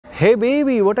Hey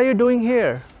baby, what are you doing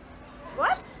here?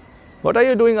 What? What are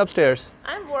you doing upstairs?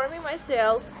 I'm warming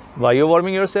myself Why are you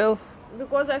warming yourself?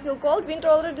 because I feel cold. Winter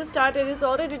already started. It's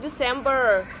already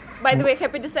December. By the way,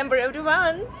 happy December,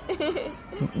 everyone.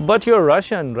 But you're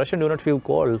Russian. Russian do not feel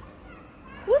cold.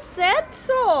 Who said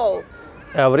so?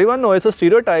 Everyone knows a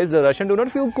stereotype. The Russian do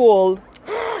not feel cold.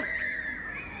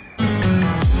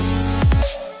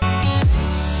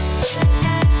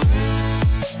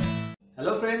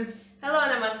 Hello friends. Hello,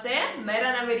 namaste.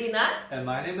 मेरा नाम Irina. And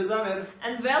my name is Aamir.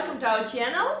 And welcome to our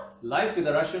channel. Life with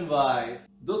a Russian wife.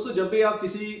 दोस्तों जब भी आप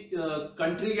किसी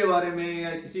country के बारे में या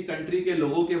किसी कंट्री के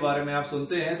लोगों के बारे में आप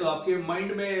सुनते हैं तो आपके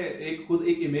माइंड में खुद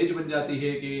एक इमेज बन जाती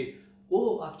है कि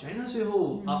ओह आप चाइना से हो,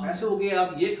 आप ऐसे होगे,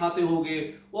 आप ये खाते होगे,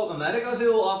 वो आप अमेरिका से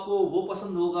हो, आपको वो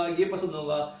पसंद होगा, ये पसंद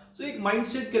होगा. सो एक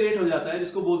माइंडसेट क्रिएट हो जाता है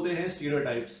जिसको बोलते हैं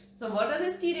stereotypes. So what are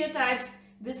the stereotypes?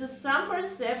 This is some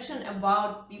perception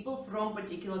about people from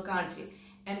particular country.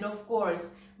 And of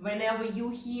course, whenever you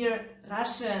hear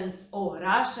Russians or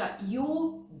Russia,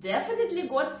 you definitely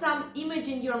got some image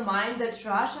in your mind that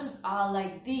Russians are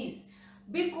like this.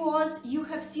 Because you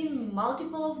have seen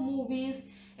multiple of movies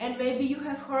and maybe you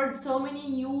have heard so many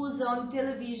news on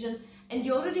television and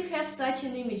you already have such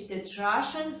an image that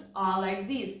Russians are like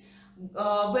this.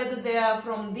 Whether they are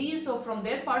from this or from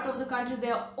that part of the country,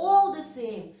 they are all the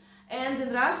same. And in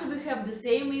Russia we have the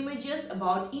same images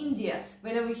about India.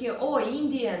 Whenever we hear, oh,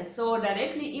 Indians, so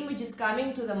directly image is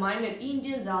coming to the mind that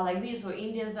Indians are like this or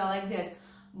Indians are like that.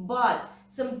 But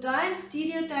sometimes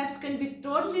stereotypes can be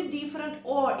totally different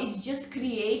or it's just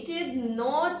created,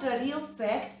 not a real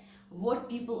fact what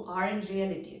people are in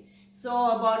reality. So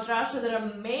about Russia, there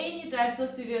are many types of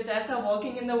stereotypes are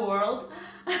walking in the world.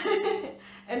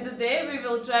 And today we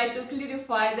will try to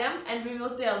clarify them and we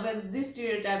will tell whether these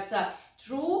stereotypes are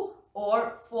true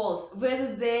or false,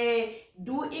 whether they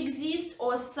do exist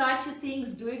or such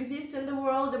things do exist in the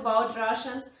world about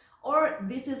Russians, or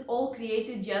this is all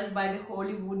created just by the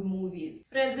Hollywood movies.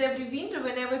 Friends, every winter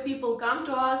whenever people come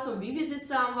to us or we visit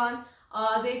someone,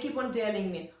 they keep on telling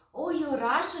me, oh, you're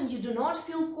Russian, you do not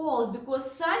feel cold,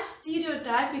 because such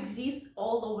stereotype exists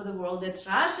all over the world that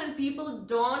Russian people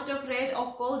don't afraid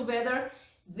of cold weather.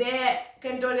 They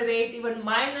can tolerate even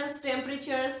minus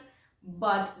temperatures.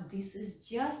 But this is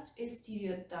just a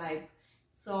stereotype.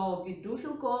 So we do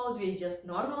feel cold, we're just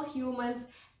normal humans,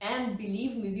 and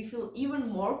believe me, we feel even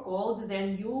more cold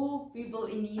than you people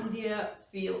in India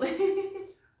feel.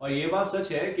 और ये बात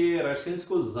सच है कि Russians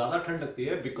को ज्यादा ठंड लगती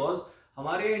है बिकॉज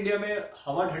हमारे इंडिया में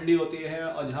हवा ठंडी होती है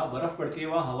और जहाँ बर्फ पड़ती है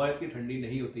वहाँ हवा इतनी ठंडी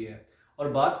नहीं होती है.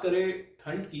 और बात करें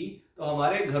ठंड की तो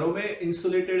हमारे घरों में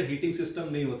इंसुलेटेड हीटिंग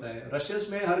सिस्टम नहीं होता है.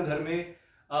 रशियंस में हर घर में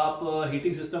आप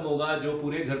हीटिंग सिस्टम होगा जो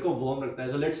पूरे घर को वार्म रखता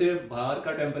है. तो लेट्स से बाहर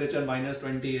का टेम्परेचर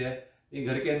 -20 है, ये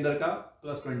घर के अंदर का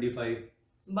 +25.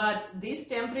 But this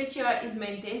temperature is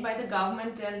maintained by the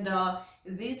government and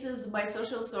this is by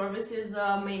social services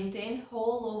maintained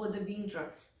whole over the winter.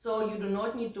 So you do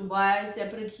not need to buy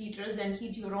separate heaters and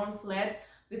heat your own flat,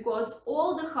 because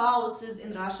all the houses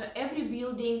in Russia, every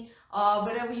building,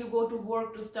 wherever you go to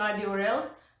work, to study or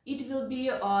else, it will be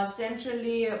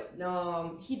centrally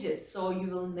heated, so you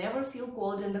will never feel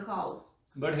cold in the house.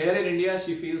 But here in India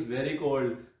she feels very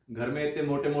cold. घर में इतने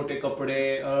मोटे मोटे कपड़े,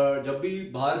 जब भी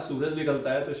बाहर सूरज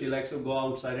निकलता है तो she likes to go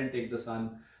outside and take the sun.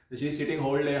 She is sitting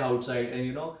whole day outside and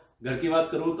you know, घर की बात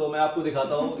करूँ तो मैं आपको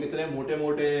दिखाता हूँ इतने मोटे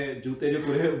मोटे जूते जो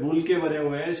पूरे वूल के बने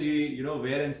हुए हैं. She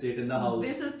wear and sit in the house.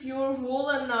 This is pure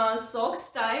woolen socks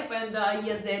type and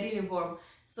yes, they're really warm.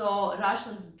 So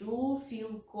Russians do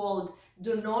feel cold.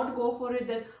 Do not go for it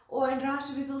that, oh, in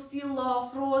Russia we will feel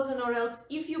frozen, or else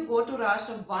if you go to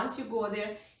Russia, once you go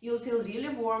there, you'll feel really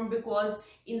warm because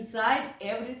inside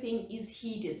everything is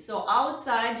heated. So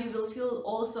outside you will feel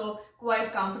also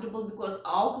quite comfortable because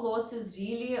our clothes is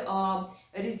really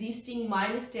resisting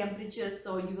minus temperatures,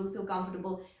 so you will feel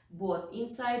comfortable both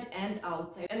inside and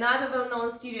outside. Another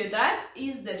well-known stereotype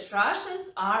is that Russians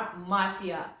are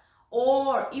mafia.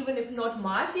 Or even if not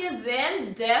mafia,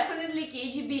 then definitely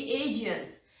KGB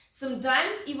agents.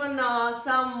 Sometimes even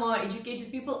some educated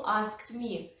people asked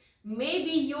me,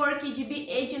 maybe you're a KGB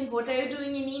agent, what are you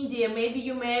doing in India? Maybe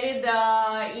you married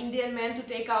Indian man to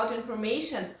take out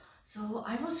information. So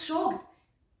I was shocked.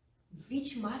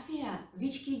 Which mafia?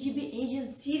 Which KGB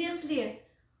agent? Seriously?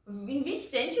 In which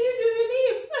century do we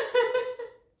live?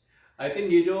 I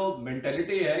think ये जो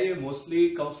mentality है ये mostly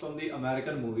comes from the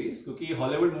American movies, क्योंकि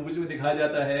Hollywood movies में दिखाया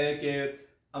जाता है कि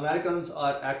Americans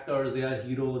are actors, they are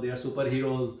hero, they are super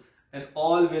heroes, and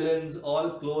all villains, all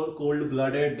cold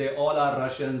blooded, they all are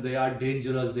Russians, they are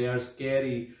dangerous, they are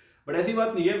scary. But ऐसी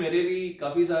बात नहीं है. मेरे भी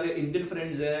काफ़ी सारे इंडियन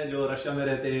फ्रेंड्स हैं जो रशिया में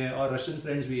रहते हैं और रशियन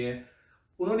फ्रेंड्स भी हैं.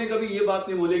 उन्होंने कभी ये बात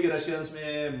नहीं बोली कि रशियंस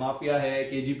में माफिया है,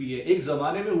 केजीबी है। एक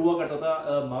जमाने में हुआ करता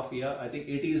था mafia, I think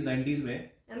 80s 90s में,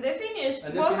 And they finished.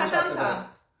 and they वो finished खत्म after था.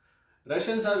 that.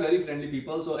 Russians are very friendly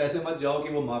people, so ऐसे मत जाओ कि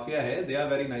वो माफिया है, they are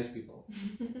very nice people.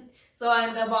 So,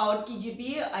 and about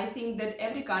KGB, I think that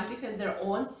every country has their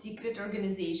own secret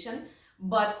organization,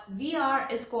 but we are,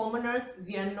 as commoners,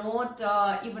 we are not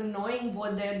even knowing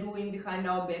what they're doing behind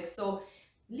our backs. So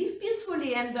live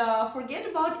peacefully and forget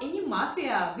about any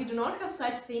mafia. We do not have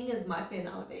such thing as mafia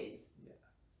nowadays.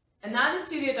 Another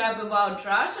stereotype about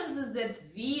Russians is that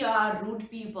we are rude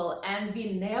people and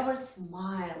we never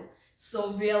smile.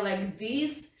 So we're like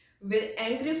this with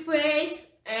angry face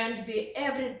and we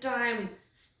every time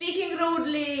speaking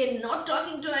rudely, not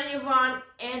talking to anyone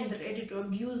and ready to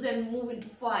abuse and move into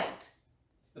fight.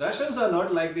 Russians are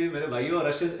not like the मेरे भाइयों,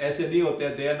 Russians ऐसे नहीं होते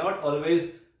हैं. They are not always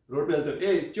road पे चलते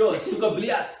हैं. ए चो सुका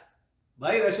ब्लियात.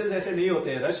 भाई Russians ऐसे नहीं होते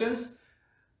हैं. Russians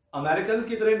Americans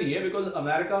की तरह नहीं है, because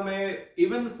अमेरिका में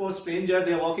even for stranger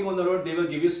they are walking on the road, they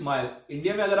will give you smile.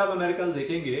 India में अगर आप Americans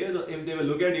देखेंगे, so if they will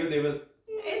look at you, they will.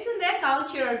 It's in their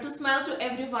culture to smile to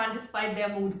everyone despite their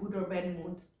mood, good or bad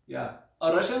mood. Yeah,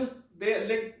 or Russians, they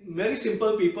like very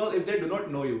simple people if they do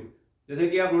not know you. जैसे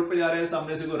कि आप road पे जा रहे हैं,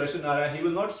 सामने से कोई रशियन आ रहा है, he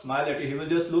will not smile at you, he will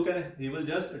just look and he will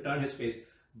just turn his face.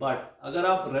 But अगर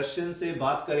आप रशियन से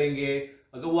बात करेंगे,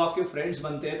 अगर वो आपके फ्रेंड्स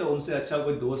बनते हैं, तो उनसे अच्छा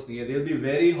कोई दोस्त नहीं है. They will be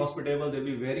very hospitable, they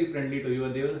will be very friendly to you,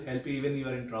 and they will help you even you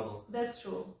are in trouble. That's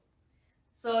true.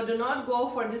 So do not go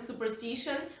for this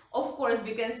superstition. Of course,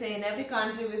 we can say in every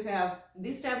country we have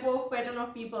this type of pattern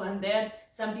of people and that.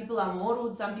 Some people are more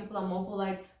rude, some people are more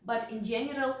polite. But in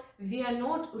general, we are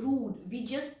not rude. We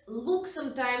just look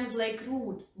sometimes like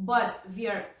rude. But we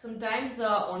are sometimes,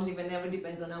 only whenever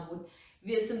depends on our mood.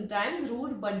 We are sometimes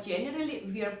rude, but generally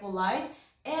we are polite.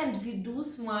 And we do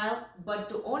smile, but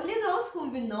to only those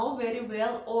whom we know very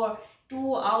well or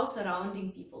to our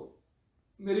surrounding people.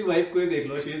 मेरी wife को ही देख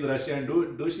लो, she is Russian.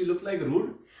 Do she look like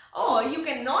rude? Oh, you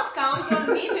cannot count on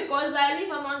me because I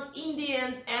live among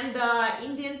Indians and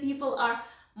Indian people are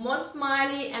most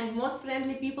smiley and most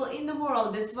friendly people in the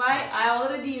world. That's why I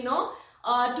already,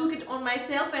 took it on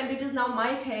myself and it is now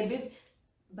my habit.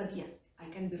 But yes, I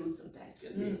can be rude sometimes.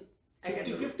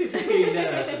 50-50 Indian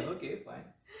and Russian. Okay, fine.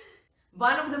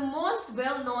 One of the most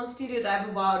well-known stereotype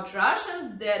about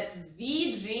Russians that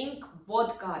we drink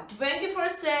vodka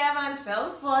 24/7,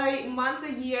 12 months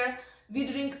a year. We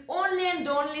drink only and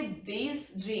only this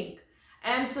drink.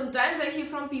 And sometimes I hear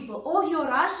from people, oh, you're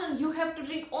Russian, you have to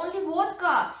drink only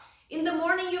vodka. In the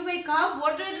morning you wake up,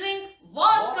 what do you drink?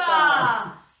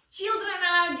 Vodka! Children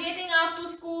are getting up to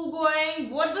school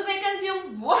going, what do they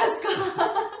consume?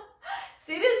 Vodka!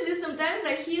 Seriously, sometimes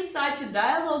I hear such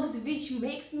dialogues which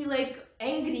makes me like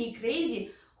angry,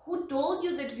 crazy. Who told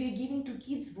you that we're giving to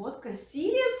kids vodka?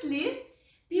 Seriously?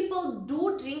 People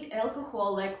do drink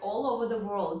alcohol like all over the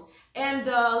world. And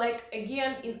like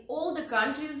again, in all the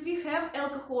countries we have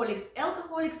alcoholics.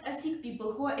 Alcoholics are sick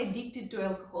people who are addicted to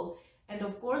alcohol. And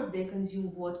of course they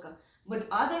consume vodka. But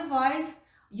otherwise,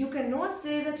 you cannot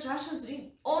say that Russians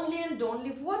drink only and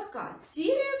only vodka.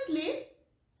 Seriously?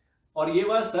 और ये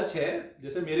बात सच है,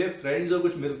 जैसे मेरे friends जो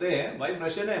कुछ मिलते हैं, वाइफ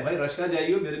रशियन है, भाई रशिया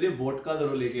जाइए मेरे लिए वोडका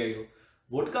जरूर लेके आइयो.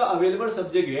 वोडका अवेलेबल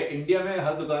सब जगह है, इंडिया में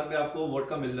हर दुकान पे आपको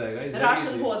वोडका मिल जाएगा.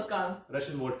 Russian vodka.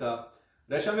 Russian vodka.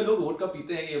 Russia में लोग वोडका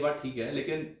पीते हैं, ये बात ठीक है,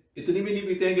 लेकिन इतनी भी नहीं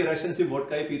पीते हैं कि रशियन सिर्फ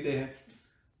वोडका ही पीते हैं.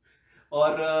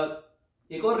 और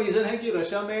एक और रीजन है कि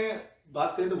रशिया में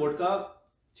बात करें तो वोडका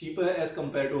चीप है as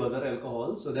compare to other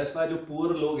alcohol. So that's why जो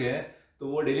पुअर लोग हैं, तो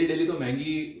वो डेली तो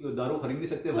महंगी दारू खरीद नहीं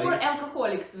सकते भाई. Poor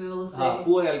alcoholics we will say. हाँ,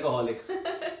 poor alcoholics.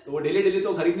 तो वो डेली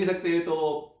तो खरीद नहीं सकते, तो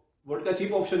वोडका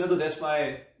चीप ऑप्शन है, तो दैट्स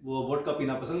व्हाई वो वोडका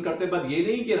पीना पसंद करते हैं. बट ये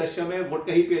नहीं कि रशिया में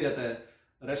वोडका ही पिया जाता है.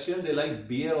 Russian they like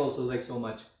beer also like so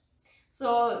much.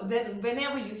 So then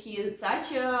whenever you hear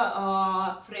such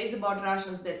a phrase about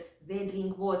Russians that they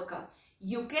drink vodka,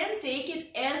 you can take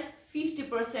it as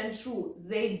 50% true.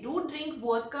 They do drink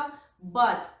vodka,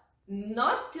 but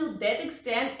not till that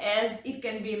extent as it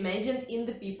can be imagined in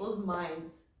the people's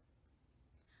minds.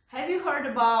 Have you heard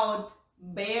about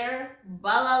bear,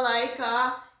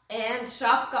 balalaika and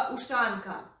shapka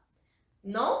ushanka?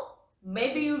 No?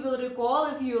 Maybe you will recall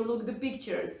if you look the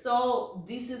pictures. So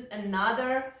this is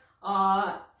another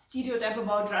stereotype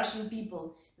about Russian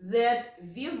people, that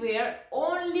we wear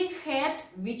only hat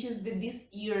which is with these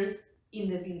ears in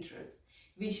the winters,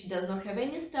 which does not have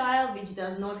any style, which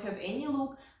does not have any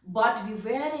look, but we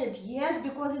wear it, yes,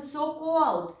 because it's so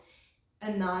cold.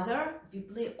 Another, we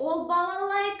play all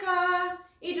balalaika.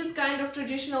 It is kind of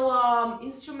traditional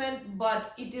instrument,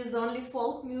 but it is only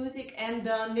folk music and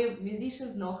the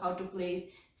musicians know how to play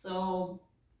it. So,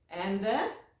 and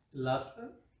last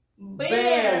one?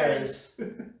 Bears.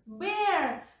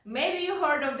 Bear. Maybe you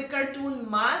heard of the cartoon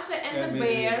Masha and Yeah, the maybe,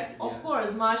 Bear. yeah. Of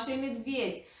course, Masha and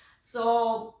Medved.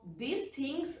 So these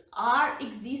things are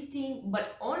existing,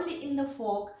 but only in the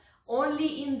folk, only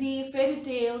in the fairy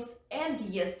tales, and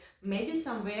yes, maybe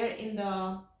somewhere in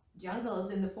the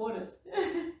jungles, in the forest.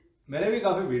 मैंने भी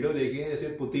काफी video देखी है, जैसे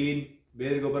Putin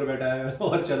बेर के ऊपर बैठा है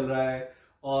और चल रहा है,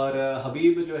 और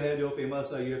हबीब जो है, जो फेमस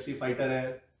यूएफसी फाइटर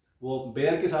है, वो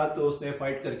बेयर के साथ तो उसने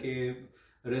फाइट करके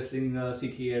रेसलिंग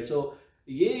सीखी है. सो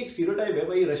ये एक स्टीरियोटाइप है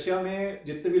भाई. रशिया में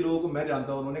जितने भी लोग मैं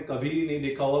जानता हूँ उन्होंने कभी नहीं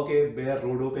देखा होगा कि बेयर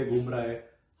रोडों पे घूम रहा है.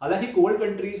 हालांकि कोल्ड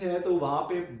कंट्रीज है तो वहां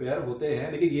पे बेयर होते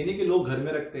हैं, लेकिन ये नहीं कि लोग घर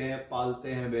में रखते हैं, पालते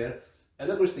हैं बेयर,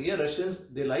 ऐसा कुछ नहीं है. Russians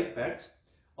they like pets.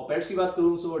 और पेट्स की बात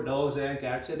करूं तो डॉग्स हैं,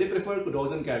 कैट्स हैं, they prefer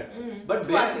dogs and cat.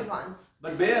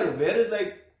 But bear is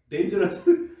like dangerous.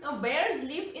 Now bears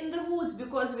live in the woods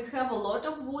because we have a lot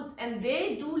of woods and they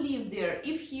do live there.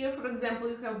 If here, for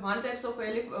example, you have one types of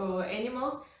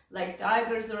animals like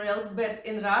tigers or else, but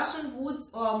in Russian woods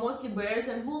mostly bears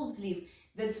and wolves live.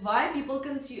 That's why people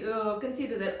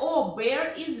consider that, oh, bear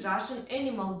is Russian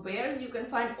animal. Bears you can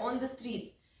find on the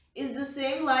streets. It's the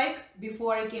same like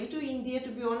before I came to India,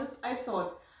 to be honest, I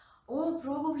thought, oh,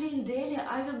 probably in Delhi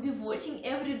I will be watching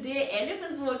every day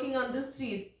elephants walking on the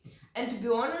street. And to be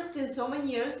honest, in so many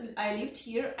years I lived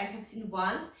here, I have seen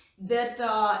once that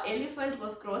elephant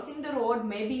was crossing the road.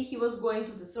 Maybe he was going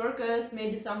to the circus,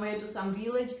 maybe somewhere to some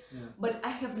village. Yeah. But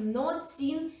I have not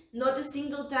seen, not a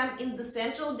single time in the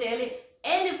central Delhi,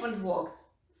 elephant walks.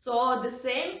 So the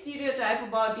same stereotype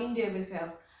about India we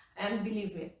have. And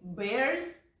believe me,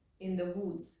 bears in the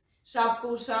woods.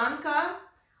 Shapka-ushanka,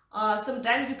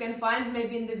 sometimes you can find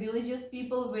maybe in the villages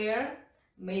people wear,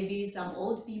 maybe some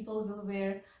old people will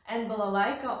wear, and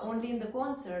balalaika only in the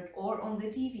concert or on the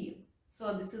TV.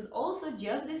 So this is also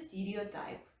just the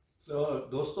stereotype. So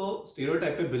दोस्तों,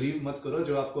 stereotype पे believe मत करो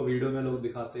जो आपको video में लोग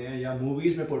दिखाते हैं या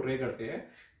movies में portray करते हैं.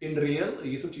 In real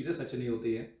ये सब चीजें सच नहीं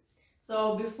होती हैं.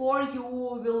 So before you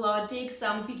will take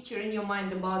some picture in your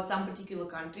mind about some particular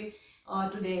country,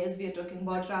 today as we are talking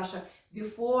about Russia,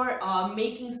 before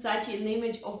making such an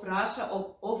image of Russia,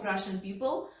 of Russian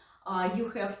people, you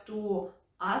have to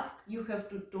ask, you have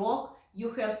to talk, you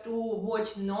have to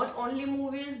watch not only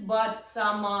movies but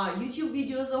some YouTube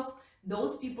videos of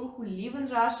those people who live in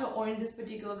Russia or in this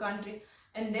particular country,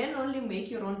 and then only make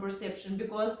your own perception,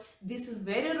 because this is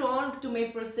very wrong to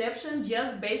make perception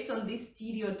just based on these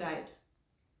stereotypes.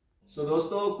 So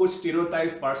दोस्तों, कुछ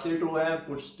stereotypes partially true हैं,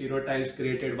 कुछ stereotypes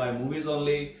created by movies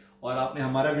only. और आपने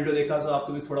हमारा video देखा तो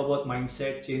आपको भी थोड़ा बहुत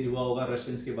mindset change हुआ होगा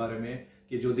रशियंस के बारे में,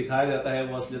 कि जो दिखाया जाता है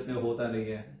वो असलियत में होता नहीं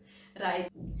है.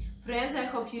 Right. Friends, I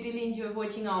hope you really enjoy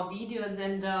watching our videos,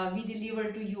 and we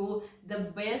deliver to you the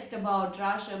best about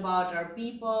Russia, about our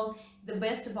people, the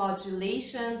best about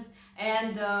relations,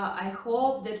 and I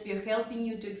hope that we are helping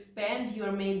you to expand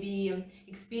your maybe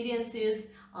experiences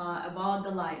about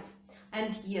the life.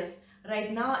 And yes,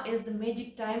 right now as the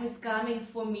magic time is coming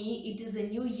for me, it is a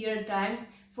new year times.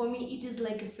 For me it is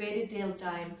like a fairy tale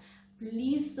time.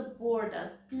 Please support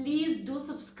us, please do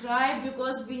subscribe,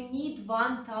 because we need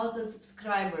 1000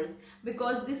 subscribers,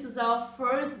 because this is our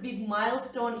first big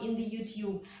milestone in the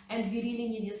YouTube and we really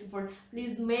need your support.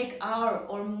 Please make our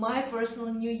or my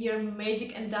personal new year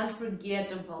magic and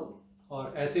unforgettable.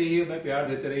 और ऐसे ही हमें प्यार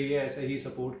देते रहिए, ऐसे ही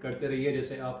support करते रहिए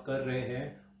जैसे आप कर रहे हैं,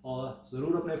 और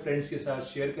ज़रूर अपने फ्रेंड्स के साथ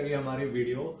शेयर करिए हमारी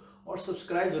वीडियो, और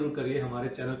सब्सक्राइब जरूर करिए हमारे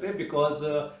चैनल पे, बिकॉज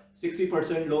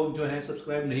 60% लोग जो हैं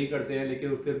सब्सक्राइब नहीं करते हैं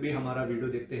लेकिन फिर भी हमारा वीडियो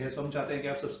देखते हैं. सो हम चाहते हैं कि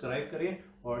आप सब्सक्राइब करें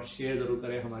और शेयर जरूर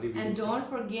करें हमारी video. And don't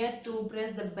forget to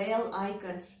press the bell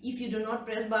icon. If you do not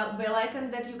press bell icon,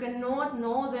 that you cannot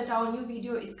know that our new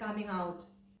video is coming out.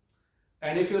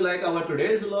 And if you like our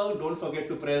today's vlog, don't forget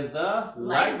to press the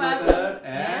like button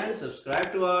and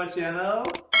subscribe to our channel.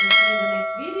 And see you in the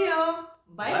next video.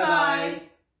 Bye bye.